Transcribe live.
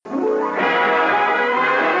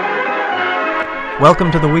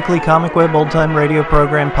Welcome to the weekly Comic Web Old Time Radio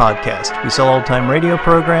Program podcast. We sell old time radio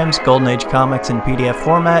programs, Golden Age comics in PDF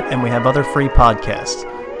format, and we have other free podcasts.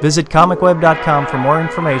 Visit comicweb.com for more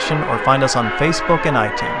information or find us on Facebook and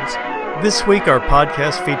iTunes. This week our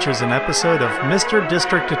podcast features an episode of Mr.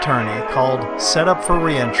 District Attorney called Set Up for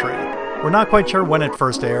Reentry. We're not quite sure when it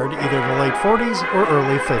first aired, either the late 40s or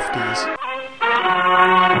early 50s.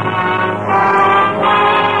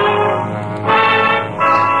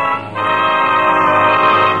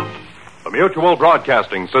 The Mutual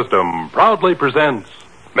Broadcasting System proudly presents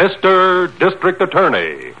Mr. District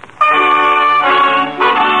Attorney.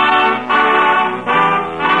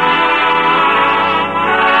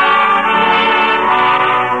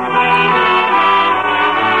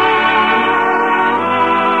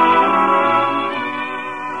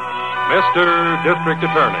 Mr. District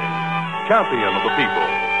Attorney, champion of the people,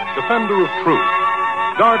 defender of truth,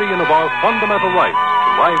 guardian of our fundamental rights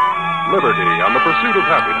to life, liberty, and the pursuit of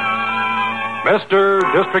happiness. Mr.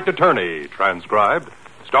 District Attorney, transcribed,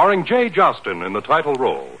 starring Jay Jostin in the title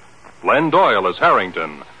role, Glenn Doyle as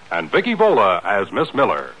Harrington, and Vicky Vola as Miss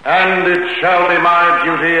Miller. And it shall be my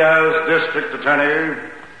duty as District Attorney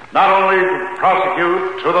not only to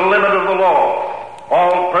prosecute to the limit of the law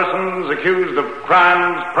all persons accused of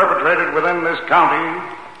crimes perpetrated within this county,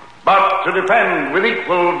 but to defend with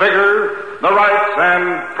equal vigor the rights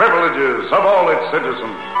and privileges of all its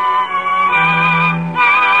citizens.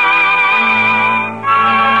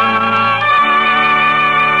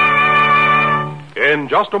 In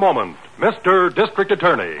just a moment, Mr. District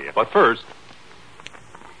Attorney. But first,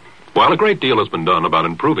 while a great deal has been done about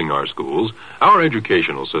improving our schools, our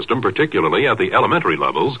educational system, particularly at the elementary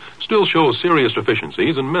levels, still shows serious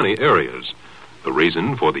deficiencies in many areas. The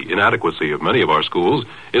reason for the inadequacy of many of our schools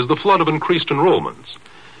is the flood of increased enrollments.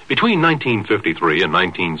 Between 1953 and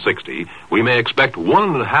 1960, we may expect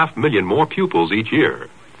 1.5 million more pupils each year.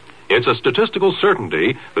 It's a statistical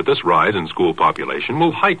certainty that this rise in school population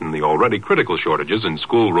will heighten the already critical shortages in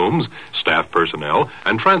schoolrooms, staff personnel,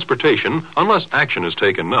 and transportation unless action is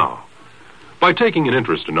taken now. By taking an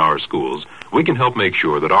interest in our schools, we can help make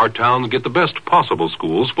sure that our towns get the best possible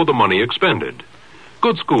schools for the money expended.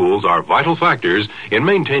 Good schools are vital factors in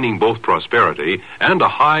maintaining both prosperity and a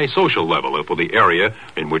high social level for the area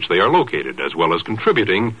in which they are located, as well as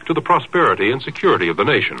contributing to the prosperity and security of the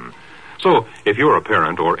nation. So, if you're a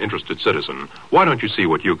parent or interested citizen, why don't you see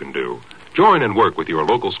what you can do? Join and work with your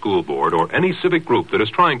local school board or any civic group that is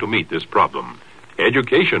trying to meet this problem.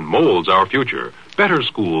 Education molds our future. Better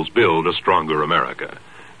schools build a stronger America.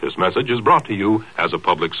 This message is brought to you as a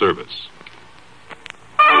public service.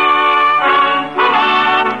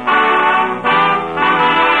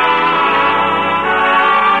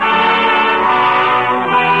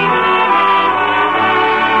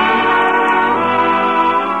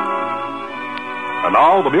 And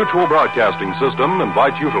now the Mutual Broadcasting System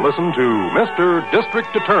invites you to listen to Mr.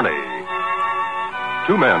 District Attorney.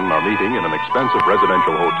 Two men are meeting in an expensive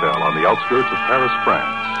residential hotel on the outskirts of Paris,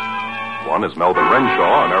 France. One is Melvin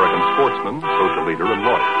Renshaw, American sportsman, social leader, and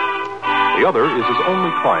lawyer. The other is his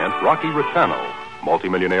only client, Rocky Rutano,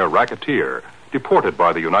 multimillionaire racketeer, deported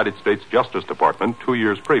by the United States Justice Department 2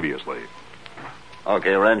 years previously.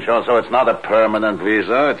 Okay, Renshaw, so it's not a permanent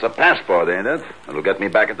visa. It's a passport, ain't it? It'll get me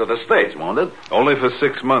back into the States, won't it? Only for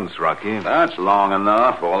 6 months, Rocky. That's long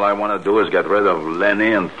enough. All I want to do is get rid of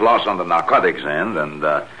Lenny and floss on the narcotics end and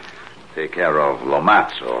take care of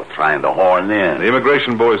Lomazzo trying to horn in. The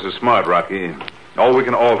immigration boys are smart, Rocky. All we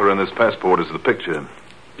can alter in this passport is the picture.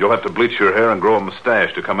 You'll have to bleach your hair and grow a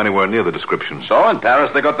mustache to come anywhere near the description. So in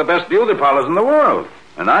Paris, they got the best beauty parlors in the world.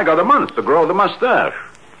 And I got a month to grow the mustache.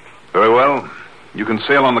 Very well. You can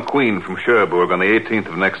sail on the Queen from Cherbourg on the 18th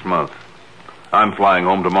of next month. I'm flying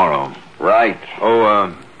home tomorrow. Right.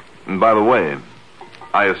 Oh, and by the way,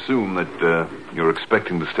 I assume that you're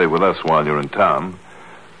expecting to stay with us while you're in town.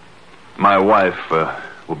 My wife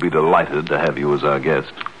will be delighted to have you as our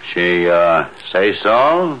guest. She, say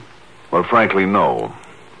so? Well, frankly, no.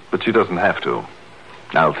 But she doesn't have to.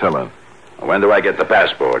 I'll tell her. When do I get the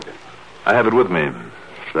passport? I have it with me.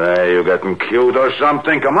 Say, you getting cute or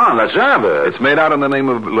something? Come on, let's have it. It's made out in the name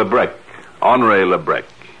of Lebrec. Henri Lebrec.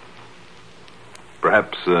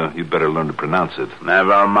 Perhaps you'd better learn to pronounce it.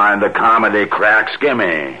 Never mind the comedy cracks.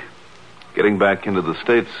 Gimme. Getting back into the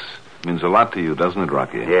States means a lot to you, doesn't it,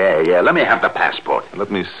 Rocky? Yeah. Let me have the passport. Let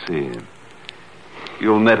me see.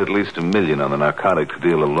 You'll net at least $1 million on the narcotics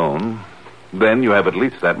deal alone. Then you have at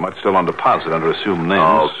least that much still on deposit under assumed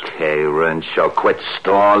names. Okay, Renshaw, quit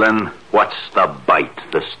stalling. What's the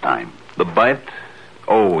bite this time? The bite?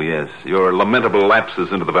 Oh, yes. Your lamentable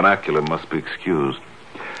lapses into the vernacular must be excused.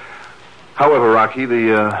 However, Rocky,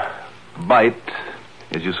 the bite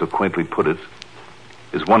as you so quaintly put it,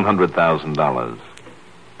 is $100,000.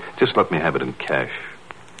 Just let me have it in cash.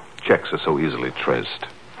 Checks are so easily traced.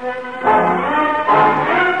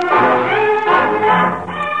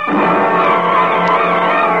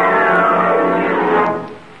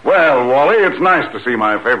 Well, Wally, it's nice to see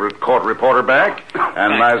my favorite court reporter back.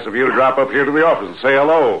 And nice of you to drop up here to the office and say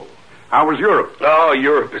hello. How was Europe? Oh,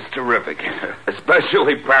 Europe is terrific.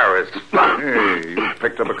 Especially Paris. Hey, you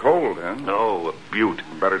picked up a cold, huh? Oh, a beaut.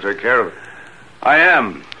 Better take care of it. I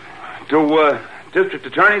am. Do district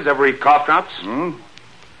attorneys ever eat cough drops?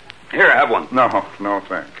 Here, have one. No,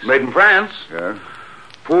 thanks. Made in France. Yes?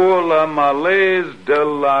 Pour la malaise de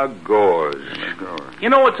la gorge. You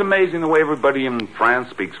know what's amazing? The way everybody in France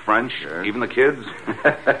speaks French, even the kids.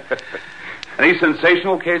 Any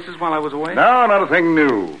sensational cases while I was away? No, not a thing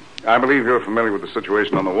new. I believe you're familiar with the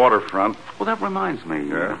situation on the waterfront. Well, that reminds me.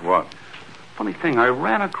 Yeah, what? Funny thing, I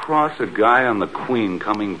ran across a guy on the Queen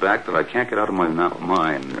coming back that I can't get out of my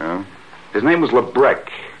mind. Yeah? His name was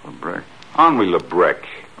Lebrec. Lebrec? Henri Lebrec.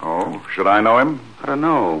 Oh, should I know him? I don't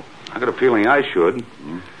know. I got a feeling I should.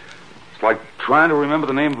 It's like trying to remember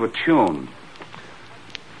the name of a tune.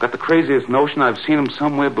 Got the craziest notion I've seen him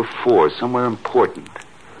somewhere before, somewhere important.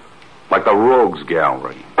 Like the Rogues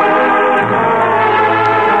Gallery.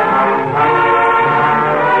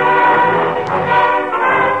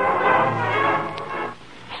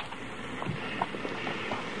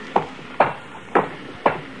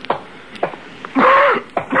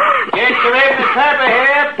 Get your evening paper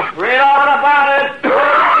here. Read all about it.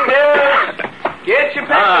 Get your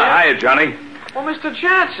paper. Hiya, Johnny. Well, Mr.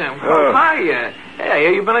 Johnson. Hiya. Hey, I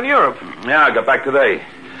hear you've been in Europe. Yeah, I got back today.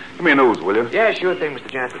 Give me a news, will you? Yeah, sure thing, Mr.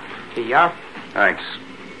 Johnson. Here you are. Thanks.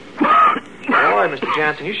 Boy, Mr.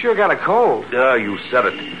 Johnson, you sure got a cold. Yeah, you said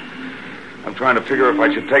it. I'm trying to figure if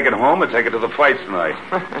I should take it home or take it to the fights tonight.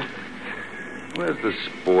 Where's the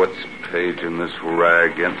sports page in this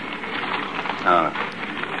rag?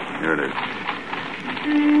 Here it is.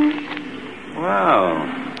 Wow.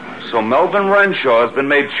 So Melvin Renshaw has been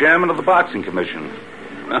made chairman of the boxing commission.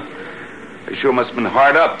 They sure must have been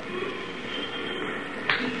hard up.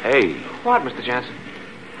 Hey. What, Mr. Johnson?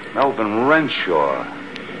 Melvin Renshaw.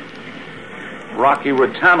 Rocky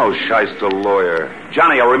Rotano's shyster lawyer.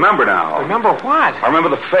 Johnny, I remember now. Remember what? I remember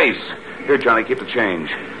the face. Here, Johnny, keep the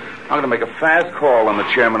change. I'm going to make a fast call on the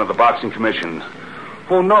chairman of the boxing commission.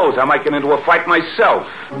 Who knows? I might get into a fight myself.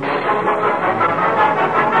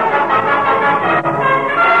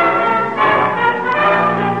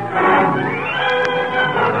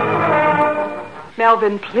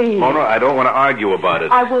 Melvin, please. Mona, I don't want to argue about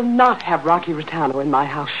it. I will not have Rocky Rotano in my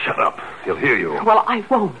house. Shut up. He'll hear you. Well, I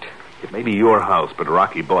won't. It may be your house, but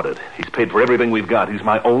Rocky bought it. He's paid for everything we've got. He's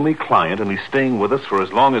my only client, and he's staying with us for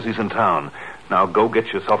as long as he's in town. Now go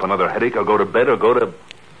get yourself another headache, or go to bed, or go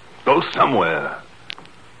somewhere.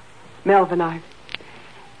 Melvin,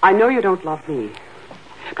 I know you don't love me,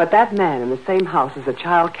 but that man in the same house as a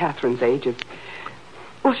child Catherine's age is...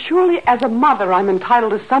 Well, surely as a mother, I'm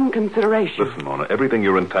entitled to some consideration. Listen, Mona, everything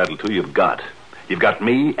you're entitled to, you've got. You've got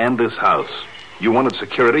me and this house. You wanted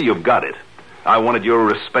security, you've got it. I wanted your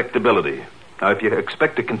respectability. Now, if you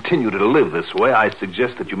expect to continue to live this way, I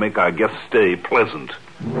suggest that you make our guest stay pleasant.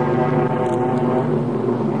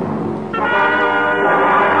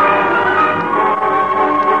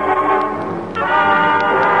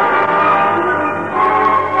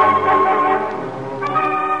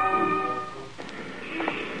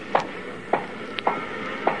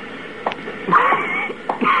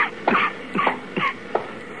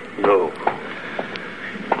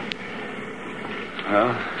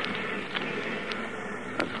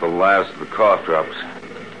 Last of the cough drops.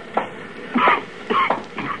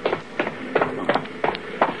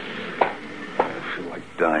 I feel like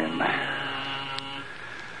dying.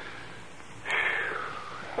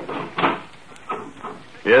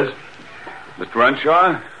 Yes? Mr.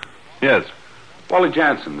 Renshaw? Yes. Wally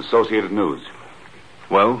Jansen, Associated News.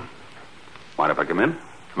 Well? Mind if I come in?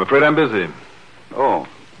 I'm afraid I'm busy. Oh.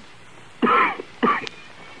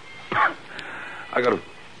 I got a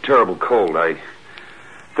terrible cold. I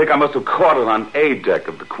think I must have caught it on A deck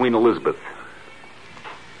of the Queen Elizabeth.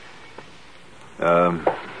 Come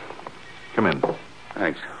in.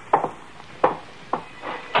 Thanks.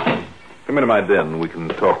 Come into my den. We can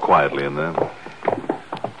talk quietly in there.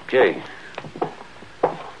 Okay.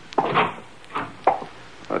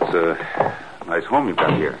 That's a nice home you've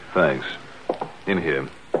got here. Thanks. In here.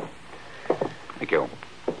 Thank you.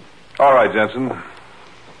 All right, Jensen.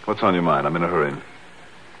 What's on your mind? I'm in a hurry.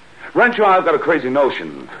 Renshaw, I've got a crazy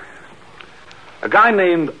notion. A guy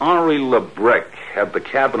named Henri Lebrec had the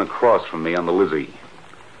cabin across from me on the Lizzie.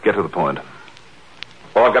 Get to the point.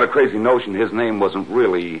 Well, I've got a crazy notion his name wasn't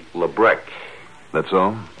really Lebrecht. That's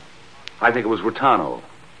all? I think it was Rattano.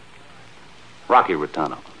 Rocky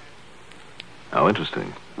Rattano. How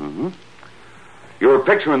interesting. Mm-hmm. Your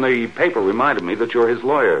picture in the paper reminded me that you're his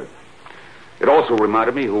lawyer. It also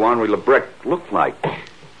reminded me who Henri Lebrecht looked like.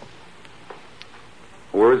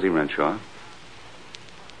 Where is he, Renshaw?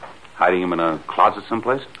 Hiding him in a closet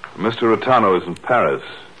someplace? Mr. Rattano is in Paris.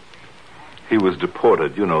 He was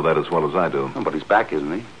deported. You know that as well as I do. Oh, but he's back,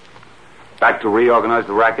 isn't he? Back to reorganize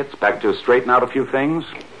the rackets, back to straighten out a few things,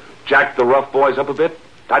 jack the rough boys up a bit,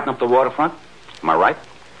 tighten up the waterfront. Am I right?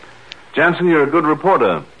 Jansen, you're a good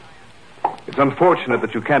reporter. It's unfortunate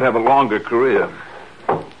that you can't have a longer career.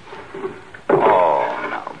 Oh,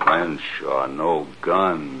 now, Renshaw, no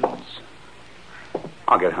guns.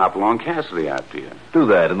 I'll get Hopalong Cassidy after you. Do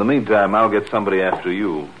that. In the meantime, I'll get somebody after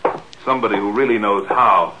you. Somebody who really knows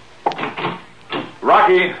how.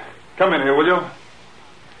 Rocky, come in here, will you?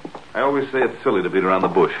 I always say it's silly to beat around the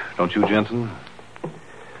bush. Don't you, Jensen?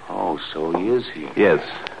 Oh, so he is here. Yes.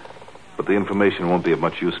 But the information won't be of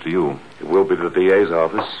much use to you. It will be to the DA's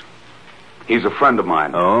office. He's a friend of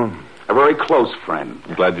mine. Oh? A very close friend.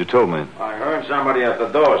 I'm glad you told me. I heard somebody at the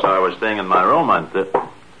door, so I was staying in my room until...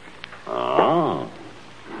 Oh.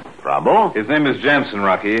 Trouble? His name is Jansen,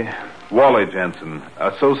 Rocky. Wally Jansen.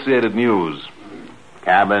 Associated News.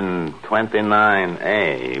 Cabin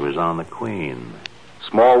 29A. He was on the Queen.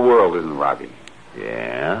 Small world, isn't it, Rocky?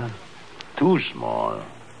 Yeah. Too small.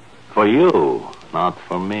 For you, not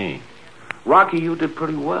for me. Rocky, you did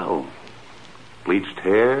pretty well. Bleached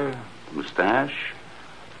hair, mustache.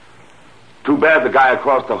 Too bad the guy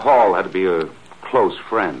across the hall had to be a close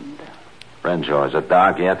friend. Renshaw, is it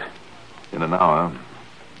dark yet? In an hour.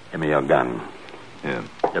 Give me your gun. Yeah.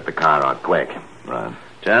 Get the car out quick. Right.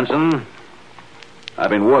 Jansen, I've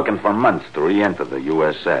been working for months to re-enter the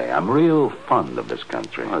USA. I'm real fond of this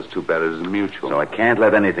country. Oh, it's too bad it isn't mutual. So I can't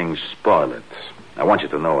let anything spoil it. I want you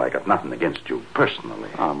to know I got nothing against you personally.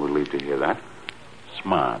 I'm relieved to hear that.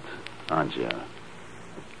 Smart, aren't you?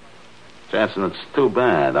 Jansen, it's too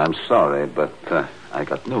bad. I'm sorry, but I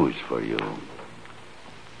got news for you.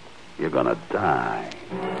 You're gonna die.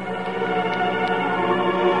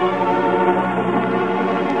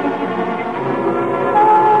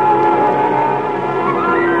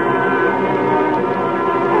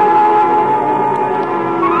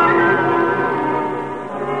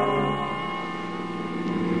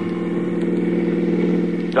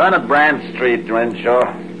 Turn at Brand Street,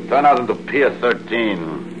 Renshaw. Turn out into Pier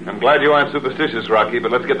 13. I'm glad you aren't superstitious, Rocky, but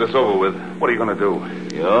let's get this over with. What are you going to do?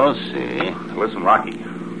 You'll see. Listen, Rocky,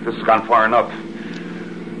 this has gone far enough.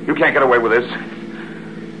 You can't get away with this.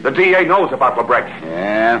 The DA knows about Lebrecht.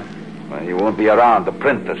 Yeah? Well, he won't be around to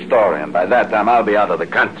print the story, and by that time I'll be out of the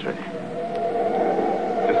country.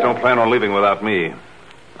 Just don't plan on leaving without me.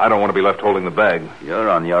 I don't want to be left holding the bag. You're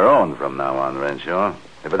on your own from now on, Renshaw.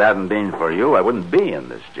 If it hadn't been for you, I wouldn't be in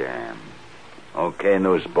this jam. Okay,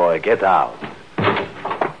 newsboy, get out.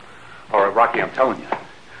 All right, Rocky, I'm telling you.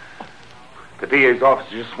 The DA's office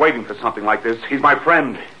is just waiting for something like this. He's my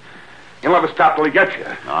friend. He'll never stop till he gets you.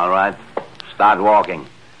 All right. Start walking.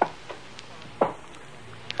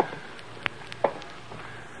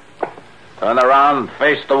 Turn around,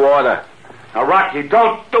 face the water. Now, Rocky,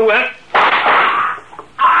 don't do it.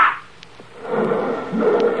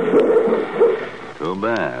 Too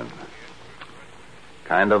bad.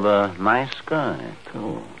 Kind of a nice guy,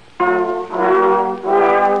 too.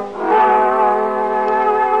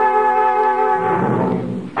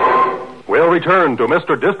 We'll return to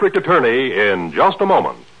Mr. District Attorney in just a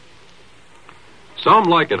moment. Some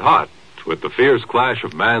like it hot, with the fierce clash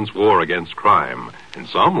of man's war against crime, and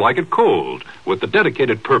some like it cold, with the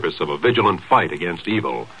dedicated purpose of a vigilant fight against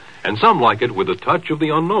evil, and some like it with a touch of the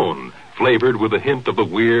unknown, flavored with a hint of the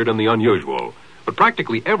weird and the unusual. But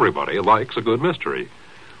practically everybody likes a good mystery.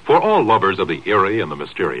 For all lovers of the eerie and the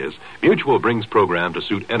mysterious, Mutual brings program to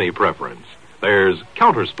suit any preference. There's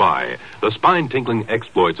Counter Spy, the spine-tingling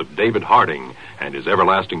exploits of David Harding and his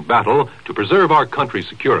everlasting battle to preserve our country's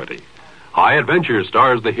security. High Adventure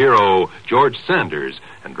stars the hero George Sanders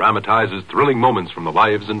and dramatizes thrilling moments from the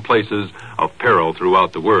lives and places of peril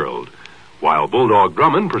throughout the world. While Bulldog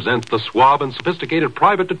Drummond presents the suave and sophisticated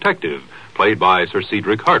private detective played by Sir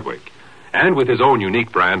Cedric Hardwicke. And with his own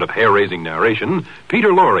unique brand of hair-raising narration, Peter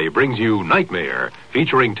Lorre brings you Nightmare,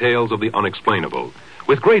 featuring tales of the unexplainable.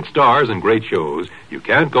 With great stars and great shows, you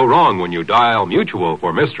can't go wrong when you dial Mutual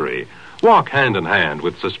for mystery. Walk hand in hand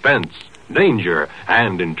with suspense, danger,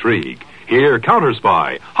 and intrigue. Hear Counter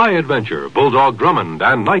Spy, High Adventure, Bulldog Drummond,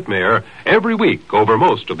 and Nightmare every week over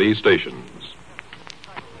most of these stations.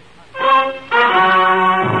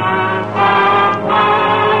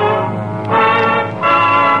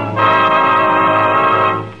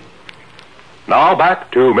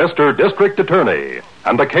 back to Mr. District Attorney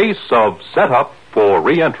and the case of setup for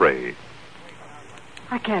re-entry.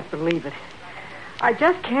 I can't believe it. I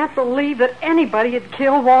just can't believe that anybody had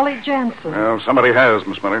killed Wally Jensen. Well, somebody has,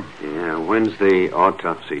 Miss Miller. Yeah, when's the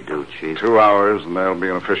autopsy due, Chief? 2 hours, and there'll be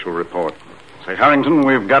an official report. Say, Harrington,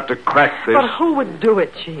 we've got to crack this. But who would do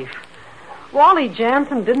it, Chief? Wally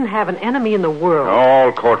Jensen didn't have an enemy in the world.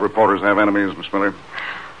 All court reporters have enemies, Miss Miller.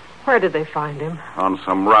 Where did they find him? On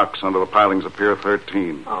some rocks under the pilings of Pier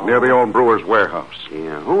 13, near the old brewer's warehouse.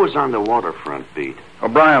 Yeah, who was on the waterfront beat?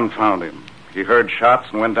 O'Brien found him. He heard shots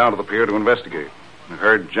and went down to the pier to investigate. He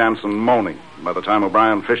heard Jansen moaning. By the time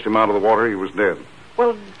O'Brien fished him out of the water, he was dead.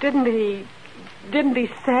 Well, didn't he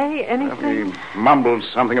say anything? He mumbled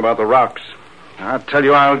something about the rocks. I tell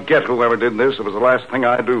you, I'll get whoever did this. It was the last thing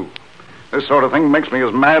I do. This sort of thing makes me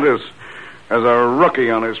as mad as a rookie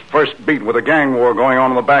on his first beat with a gang war going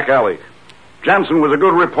on in the back alley. Jansen was a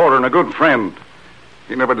good reporter and a good friend.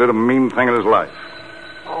 He never did a mean thing in his life.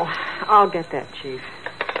 Oh, I'll get that, Chief.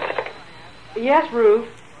 Yes, Ruth.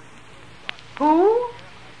 Who?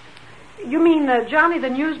 You mean Johnny, the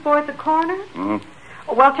newsboy at the corner?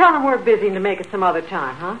 Mm-hmm. Well, tell him we're busy and to make it some other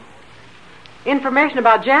time, huh? Information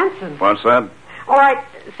about Jansen. What's that? All right,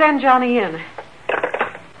 send Johnny in.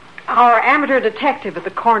 Our amateur detective at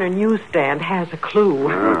the corner newsstand has a clue.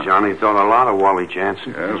 Well, Johnny thought a lot of Wally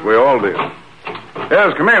Jansen. Yes, we all did.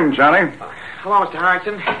 Yes, come in, Johnny. Hello, Mr.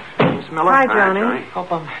 Harrington. Miss Miller. Hi, Johnny.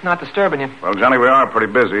 Hope I'm not disturbing you. Well, Johnny, we are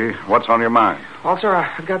pretty busy. What's on your mind? Well, sir,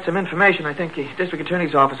 I've got some information I think the district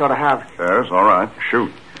attorney's office ought to have. Yes, all right.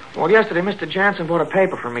 Shoot. Well, yesterday, Mr. Jansen bought a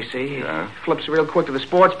paper for me, see? He flips real quick to the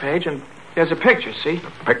sports page, and there's a picture, see?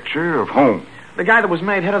 A picture of whom? The guy that was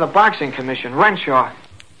made head of the boxing commission, Renshaw.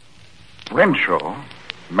 Renshaw?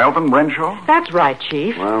 Melvin Renshaw? That's right,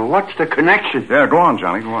 Chief. Well, what's the connection? Yeah, go on,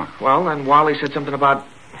 Johnny, go on. Well, then Wally said something about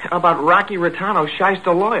Rocky Ritano,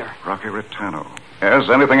 shyster lawyer. Rocky Ritano. Yes,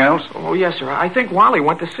 anything else? Oh, yes, sir. I think Wally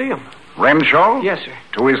went to see him. Renshaw? Yes, sir.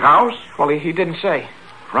 To his house? Well, he didn't say.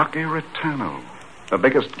 Rocky Ritano. The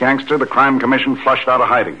biggest gangster the crime commission flushed out of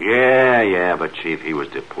hiding. Yeah, but, Chief, he was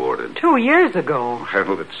deported. 2 years ago.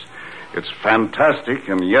 Well, it's fantastic,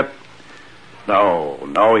 and yet...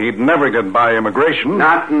 No, he'd never get by immigration.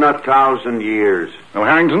 Not in 1,000 years. No,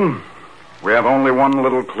 Harrington, we have only one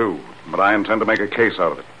little clue, but I intend to make a case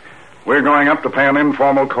out of it. We're going up to pay an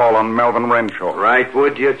informal call on Melvin Renshaw. Right,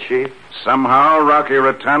 would you, Chief? Somehow, Rocky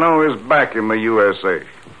Ritano is back in the USA.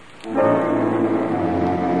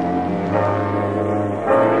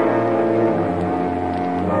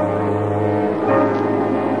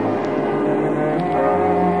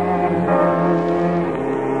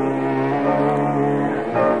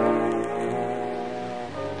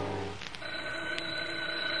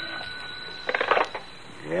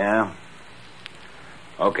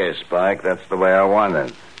 Okay, Spike, that's the way I want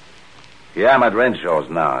it. Yeah, I'm at Renshaw's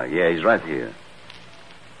now. Yeah, he's right here.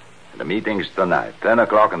 The meeting's tonight, 10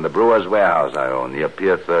 o'clock in the brewer's warehouse I own, near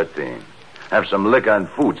Pier 13. Have some liquor and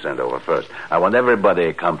food sent over first. I want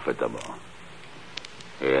everybody comfortable.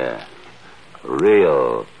 Yeah,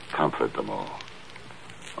 real comfortable.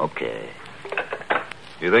 Okay.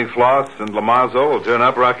 You think Floss and Lamazzo will turn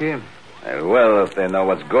up, Rocky? They will if they know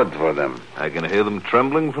what's good for them. I can hear them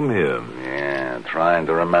trembling from here. Yeah, trying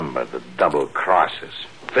to remember the double crosses.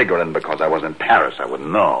 Figuring because I was in Paris, I would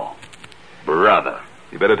know. Brother.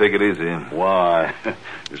 You better take it easy. Why?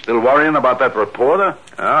 You still worrying about that reporter?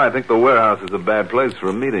 I think the warehouse is a bad place for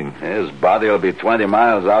a meeting. His body will be 20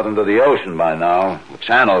 miles out into the ocean by now. The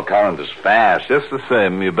channel current is fast. Just the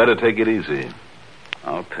same, you better take it easy.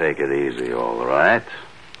 I'll take it easy, all right.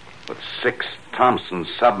 With 6 Thompson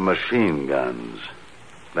submachine guns.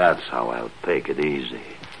 That's how I'll take it easy.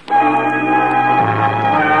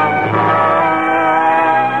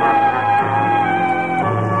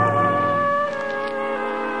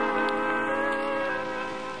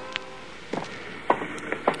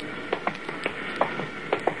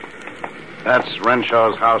 That's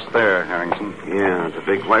Renshaw's house there, Harrington. Yeah, the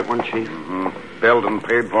big white one, Chief? Mm-hmm. Billed and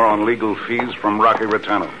paid for on legal fees from Rocky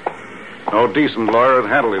Ritano. No decent lawyer would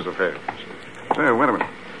handle his affairs. Say, wait a minute.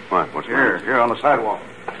 What? What's Here on the sidewalk.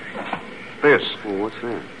 This. Oh, what's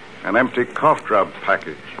that? An empty cough drop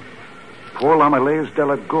package. Poor Lamelays de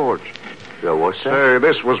la Gorge. Yeah, what's that? Say,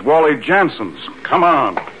 this was Wally Jansen's. Come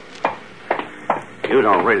on. You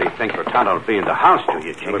don't really think Ritano will be in the house, do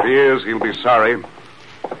you, Chief? Well, if he is, he'll be sorry.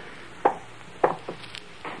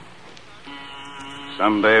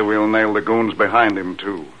 Someday we'll nail the goons behind him,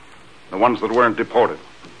 too. The ones that weren't deported.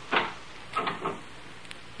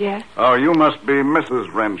 Yes? Oh, you must be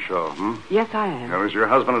Mrs. Renshaw, Yes, I am. Is your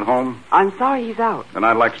husband at home? I'm sorry he's out. Then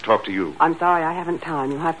I'd like to talk to you. I'm sorry I haven't time.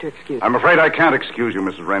 You'll have to excuse me. I'm afraid I can't excuse you,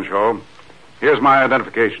 Mrs. Renshaw. Here's my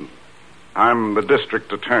identification. I'm the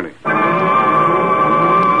district attorney.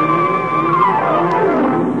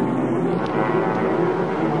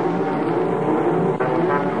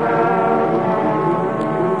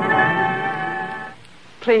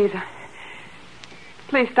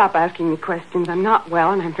 Please stop asking me questions. I'm not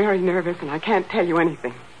well, and I'm very nervous, and I can't tell you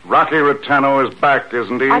anything. Rocky Rattano is back,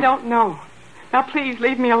 isn't he? I don't know. Now, please,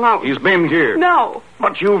 leave me alone. He's been here. No.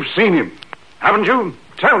 But you've seen him, haven't you?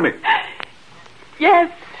 Tell me.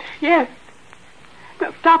 Yes. Now,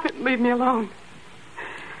 stop it and leave me alone.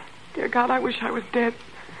 Dear God, I wish I was dead.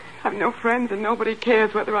 I've no friends, and nobody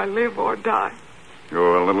cares whether I live or die.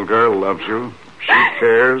 Your little girl loves you. She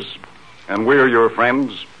cares. And we're your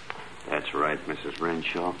friends. That's right, Mrs.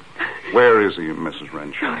 Renshaw. Where is he, Mrs.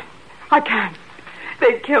 Renshaw? I can't.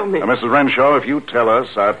 They'd kill me. Now, Mrs. Renshaw, if you tell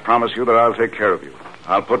us, I promise you that I'll take care of you.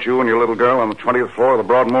 I'll put you and your little girl on the 20th floor of the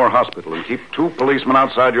Broadmoor Hospital and keep 2 policemen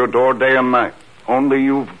outside your door day and night. Only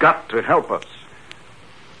you've got to help us.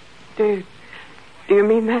 Do you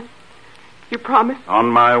mean that? You promise? On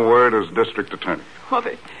my word as district attorney. Well,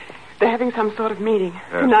 they're having some sort of meeting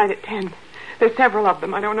tonight at 10. There's several of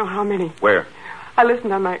them. I don't know how many. Where? I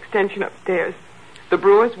listened on my extension upstairs. The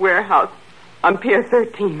Brewer's Warehouse on Pier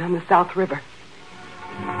 13 on the South River.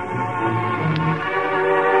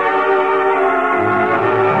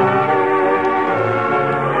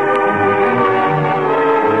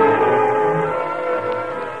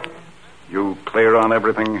 You clear on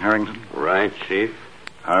everything, Harrington? Right, Chief.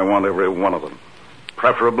 I want every one of them.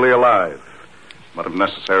 Preferably alive. But if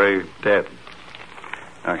necessary, dead.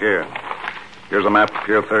 Now, here's a map of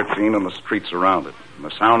Pier 13 and the streets around it. And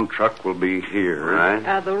the sound truck will be here.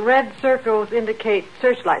 Right. The red circles indicate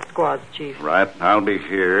searchlight squads, Chief. Right. I'll be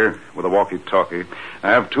here with a walkie-talkie. I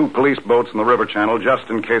have 2 police boats in the river channel just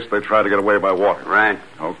in case they try to get away by water. Right.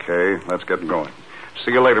 Okay, let's get going.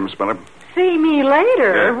 See you later, Miss Miller. See me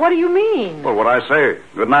later? Yeah. What do you mean? Well, what I say.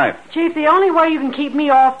 Good night. Chief, the only way you can keep me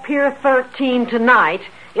off Pier 13 tonight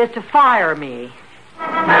is to fire me.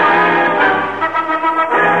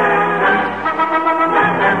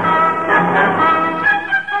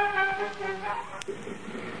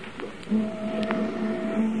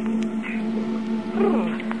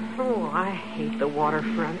 Oh, I hate the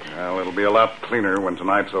waterfront. Well, it'll be a lot cleaner when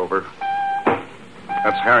tonight's over.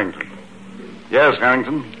 That's Harrington. Yes,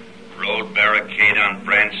 Harrington. Road barricade on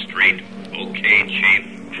Branch Street. Okay,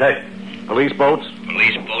 Chief. Check. Police boats?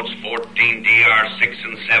 Police boats 14 DR 6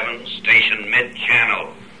 and 7, station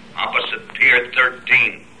mid-channel, opposite Pier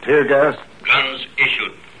 13. Tear gas? Guns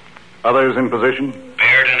issued. Others in position?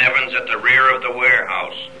 Baird and Evans at the rear of the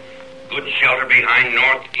warehouse. Good shelter behind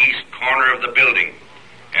northeast corner of the building.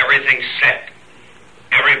 Everything set.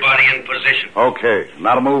 Everybody in position. Okay.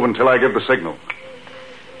 Not a move until I give the signal.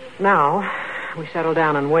 Now, we settle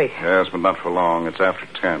down and wait. Yes, but not for long. It's after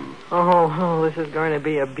 10. Oh, this is going to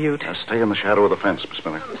be a beaut. Now, stay in the shadow of the fence, Miss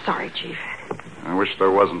Miller. Sorry, Chief. I wish there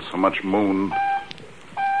wasn't so much moon.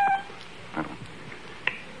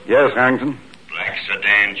 Yes, Harrington? Black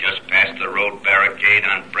sedan just past the road barricade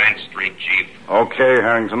on Branch Street, Chief. Okay,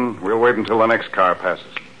 Harrington. We'll wait until the next car passes.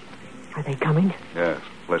 Are they coming? Yes,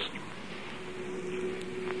 listen.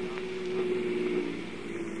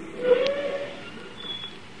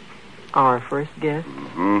 Our first guess?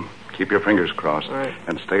 Mm-hmm. Keep your fingers crossed. All right.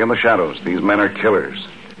 And stay in the shadows. These men are killers.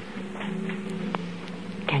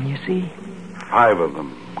 Can you see? 5 of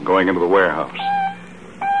them going into the warehouse.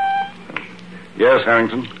 Yes,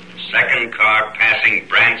 Harrington? Second car passing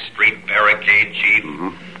Branch Street barricade, Chief. Mm-hmm.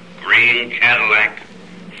 Green Cadillac.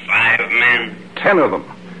 5 men. 10 of them.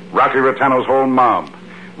 Rocky Rattano's whole mob.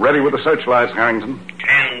 Ready with the searchlights, Harrington.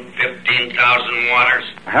 10, 15,000 waters.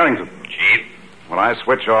 Harrington. Chief. When I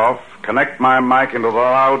switch off, connect my mic into the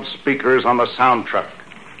loudspeakers on the sound truck.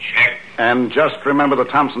 Check. And just remember the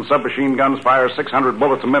Thompson submachine guns fire 600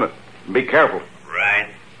 bullets a minute. Be careful. Right.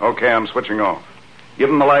 Okay, I'm switching off. Give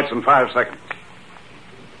them the lights in 5 seconds.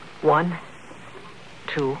 1,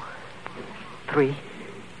 2, 3,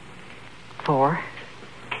 4,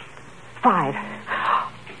 5.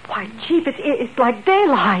 Why, Chief, it's like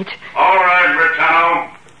daylight. All right, Rattano.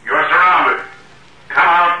 You're surrounded. Come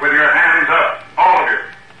out with your hands up. All of you.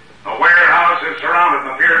 The warehouse is surrounded and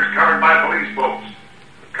the pier is covered by police boats.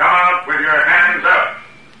 Come out with your hands up.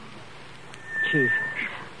 Chief,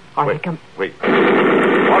 are they coming? Wait. Watch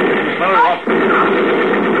it, Miss Miller. Watch it.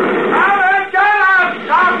 Come and get us,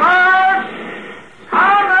 choppers!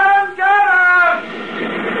 Come and get us!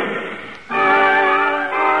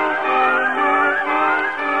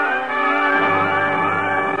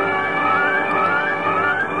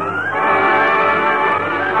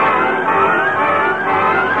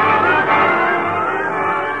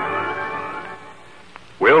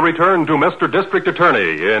 return to Mr. District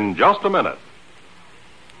Attorney in just a minute.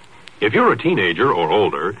 If you're a teenager or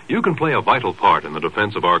older, you can play a vital part in the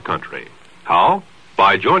defense of our country. How?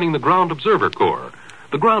 By joining the Ground Observer Corps.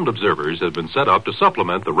 The Ground Observers have been set up to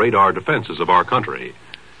supplement the radar defenses of our country.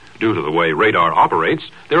 Due to the way radar operates,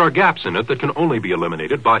 there are gaps in it that can only be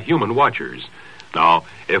eliminated by human watchers. Now,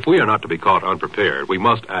 if we are not to be caught unprepared, we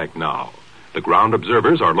must act now. The Ground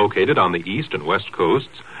Observers are located on the east and west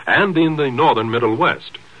coasts and in the northern Middle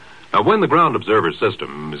West. Now, when the Ground Observer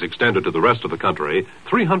system is extended to the rest of the country,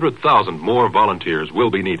 300,000 more volunteers will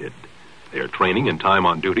be needed. Their training and time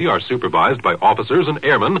on duty are supervised by officers and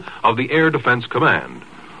airmen of the Air Defense Command.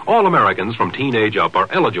 All Americans from teenage up are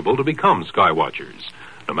eligible to become Skywatchers.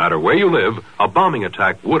 No matter where you live, a bombing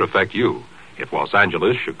attack would affect you. If Los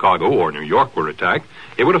Angeles, Chicago, or New York were attacked,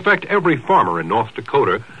 it would affect every farmer in North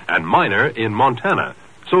Dakota and miner in Montana.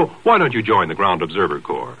 So why don't you join the Ground Observer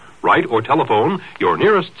Corps? Write or telephone your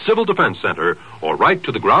nearest Civil Defense Center or write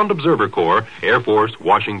to the Ground Observer Corps, Air Force,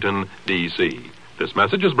 Washington, D.C. This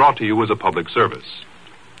message is brought to you as a public service.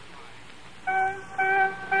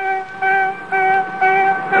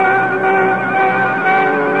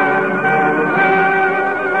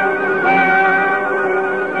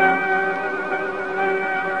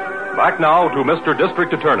 Back now to Mr.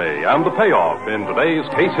 District Attorney and the payoff in today's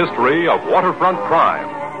case history of waterfront crime.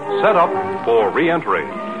 Set up for re-entry.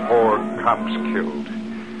 4 cops killed.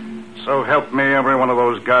 So help me, every one of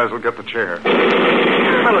those guys will get the chair.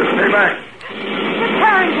 Fellas, stay back. It's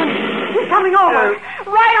Harrington. He's coming over.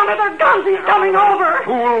 Right under their guns, he's coming over.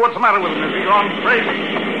 Fool, what's the matter with him? Is he gone crazy?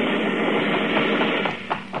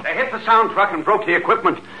 They hit the sound truck and broke the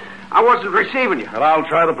equipment. I wasn't receiving you. Well, I'll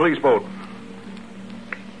try the police boat.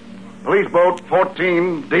 Police boat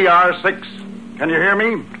 14 DR6. Can you hear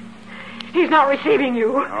me? He's not receiving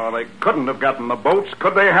you. Oh, they couldn't have gotten the boats,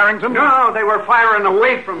 could they, Harrington? No, they were firing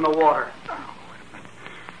away from the water.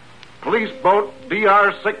 Police boat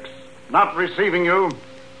DR6, not receiving you.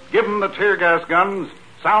 Give them the tear gas guns.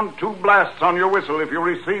 Sound 2 blasts on your whistle if you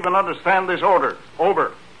receive and understand this order.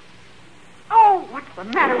 Over. Oh, what's the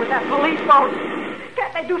matter with that police boat?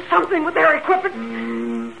 Can't they do something with their equipment?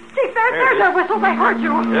 Chief, there's their whistle. They heard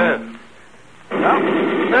you. Yes. Well,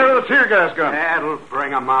 there are the tear gas guns. That'll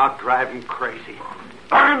bring them out driving crazy.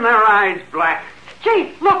 Burn their eyes black.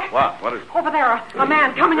 Chief, look. What? What is... Over there, a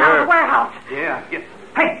man coming out of the warehouse. Yeah.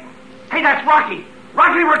 Hey, that's Rocky.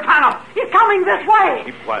 Rocky Rotano. He's coming this way.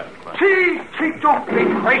 Keep quiet. Chief, don't be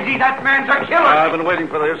crazy. That man's a killer. I've been waiting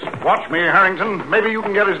for this. Watch me, Harrington. Maybe you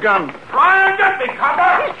can get his gun. Try and get me,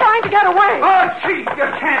 copper. He's trying to get away. Oh, Chief, you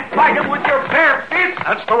can't fight him with your bare fists.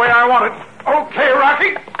 That's the way I want it. Okay,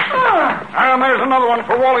 Rocky. And there's another one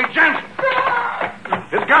for Wally Jensen.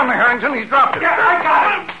 His gun, Harrington. He's dropped it. Yeah, I got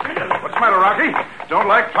him. What's the matter, Rocky? Don't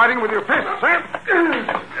like fighting with your fists, eh?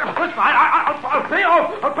 Listen, I'll pay you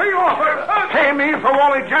off. I'll pay you off. Pay me for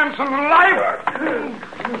Wally Jensen's life?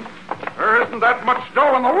 There isn't that much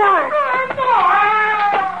dough in the world.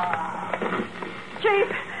 Chief,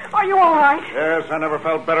 are you all right? Yes, I never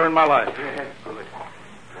felt better in my life.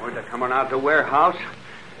 Boys are coming out of the warehouse.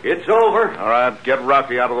 It's over. All right, get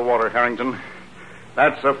Rocky out of the water, Harrington.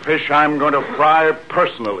 That's a fish I'm going to fry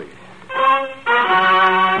personally.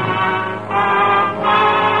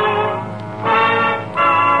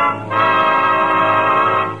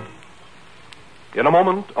 In a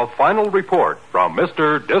moment, a final report from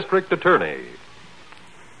Mr. District Attorney.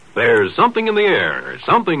 There's something in the air,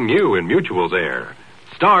 something new in Mutual's air.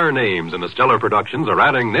 Star names in the stellar productions are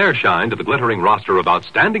adding their shine to the glittering roster of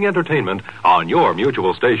outstanding entertainment on your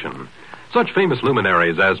Mutual station. Such famous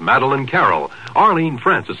luminaries as Madeline Carroll, Arlene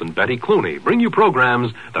Francis, and Betty Clooney bring you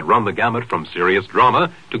programs that run the gamut from serious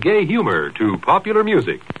drama to gay humor to popular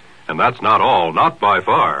music. And that's not all, not by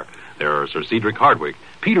far. There are Sir Cedric Hardwicke,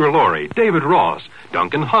 Peter Lorre, David Ross,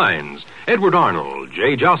 Duncan Hines, Edward Arnold,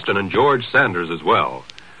 Jay Jostin, and George Sanders as well.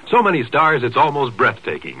 So many stars, it's almost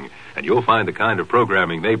breathtaking. And you'll find the kind of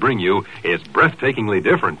programming they bring you is breathtakingly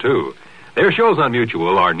different, too. Their shows on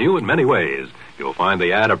Mutual are new in many ways. You'll find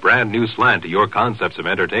they add a brand new slant to your concepts of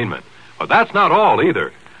entertainment. But that's not all,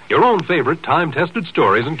 either. Your own favorite time-tested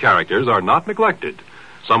stories and characters are not neglected.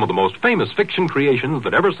 Some of the most famous fiction creations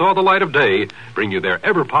that ever saw the light of day bring you their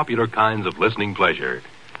ever-popular kinds of listening pleasure.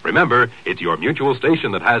 Remember, it's your Mutual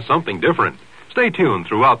station that has something different. Stay tuned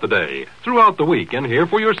throughout the day, throughout the week, and hear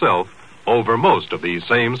for yourself over most of these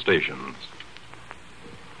same stations.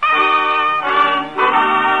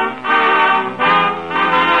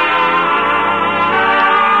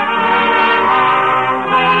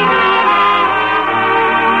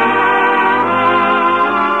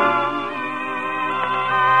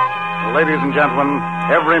 Ladies and gentlemen,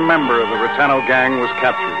 every member of the Rotano gang was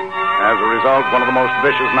captured. As a result, one of the most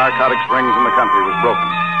vicious narcotics rings in the country was broken.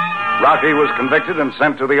 Rocky was convicted and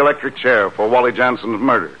sent to the electric chair for Wally Jansen's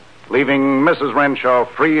murder, leaving Mrs. Renshaw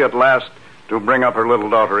free at last to bring up her little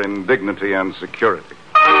daughter in dignity and security.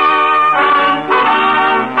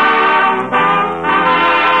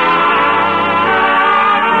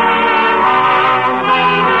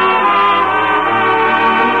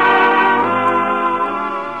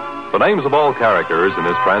 The names of all characters in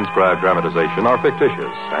this transcribed dramatization are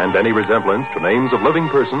fictitious, and any resemblance to names of living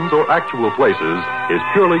persons or actual places is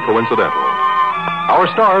purely coincidental. Our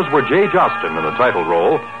stars were Jay Jostin in the title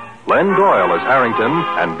role, Len Doyle as Harrington,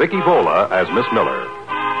 and Vicky Vola as Miss Miller.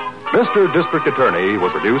 Mr. District Attorney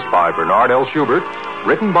was produced by Bernard L. Schubert,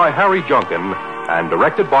 written by Harry Junkin, and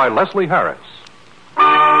directed by Leslie Harris.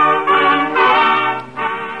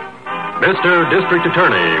 Mr. District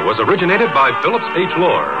Attorney was originated by Phillips H.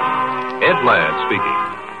 Lord. Ed Ladd speaking.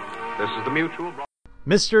 This is the Mutual...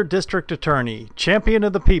 Mr. District Attorney, champion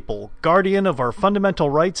of the people, guardian of our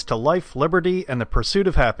fundamental rights to life, liberty, and the pursuit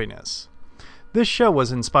of happiness. This show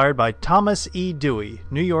was inspired by Thomas E. Dewey,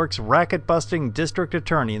 New York's racket-busting district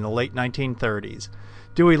attorney in the late 1930s.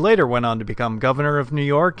 Dewey later went on to become governor of New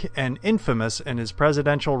York and infamous in his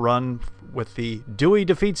presidential run with the Dewey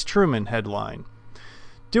Defeats Truman headline.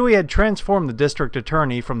 Dewey had transformed the district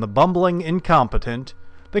attorney from the bumbling incompetent,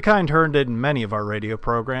 the kind heard in many of our radio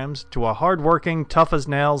programs, to a hard-working,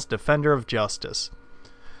 tough-as-nails defender of justice.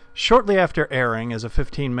 Shortly after airing as a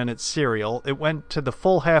 15-minute serial, it went to the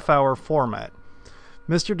full half-hour format.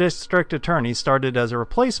 Mr. District Attorney started as a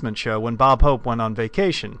replacement show when Bob Hope went on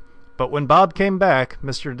vacation, but when Bob came back,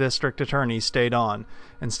 Mr. District Attorney stayed on,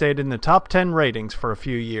 and stayed in the top 10 ratings for a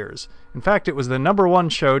few years. In fact, it was the #1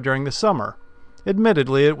 show during the summer.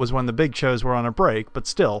 Admittedly, it was when the big shows were on a break, but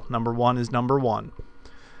still, #1 is #1.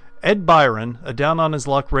 Ed Byron, a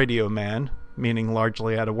down-on-his-luck radio man, meaning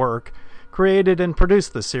largely out of work, created and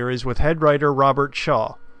produced the series with head writer Robert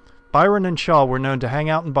Shaw. Byron and Shaw were known to hang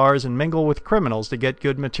out in bars and mingle with criminals to get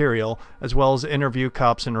good material, as well as interview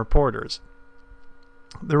cops and reporters.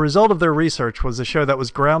 The result of their research was a show that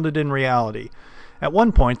was grounded in reality. At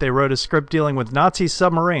one point, they wrote a script dealing with Nazi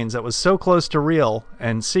submarines that was so close to real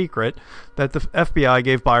and secret that the FBI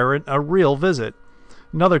gave Byron a real visit.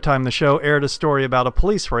 Another time, the show aired a story about a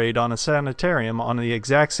police raid on a sanitarium on the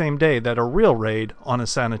exact same day that a real raid on a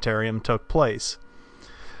sanitarium took place.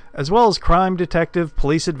 As well as crime, detective,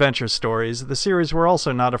 police adventure stories, the series were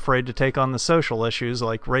also not afraid to take on the social issues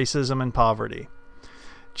like racism and poverty.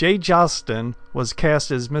 Jay Jostin was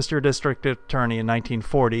cast as Mr. District Attorney in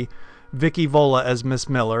 1940, Vicky Vola as Miss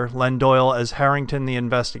Miller, Len Doyle as Harrington the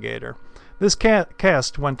Investigator. This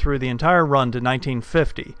cast went through the entire run to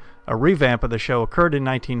 1950. A revamp of the show occurred in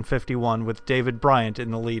 1951 with David Bryant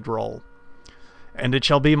in the lead role. And it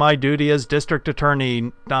shall be my duty as District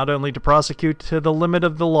Attorney not only to prosecute to the limit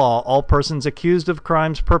of the law all persons accused of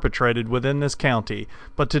crimes perpetrated within this county,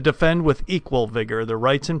 but to defend with equal vigor the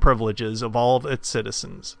rights and privileges of all of its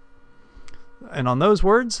citizens. And on those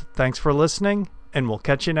words, thanks for listening, and we'll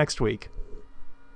catch you next week.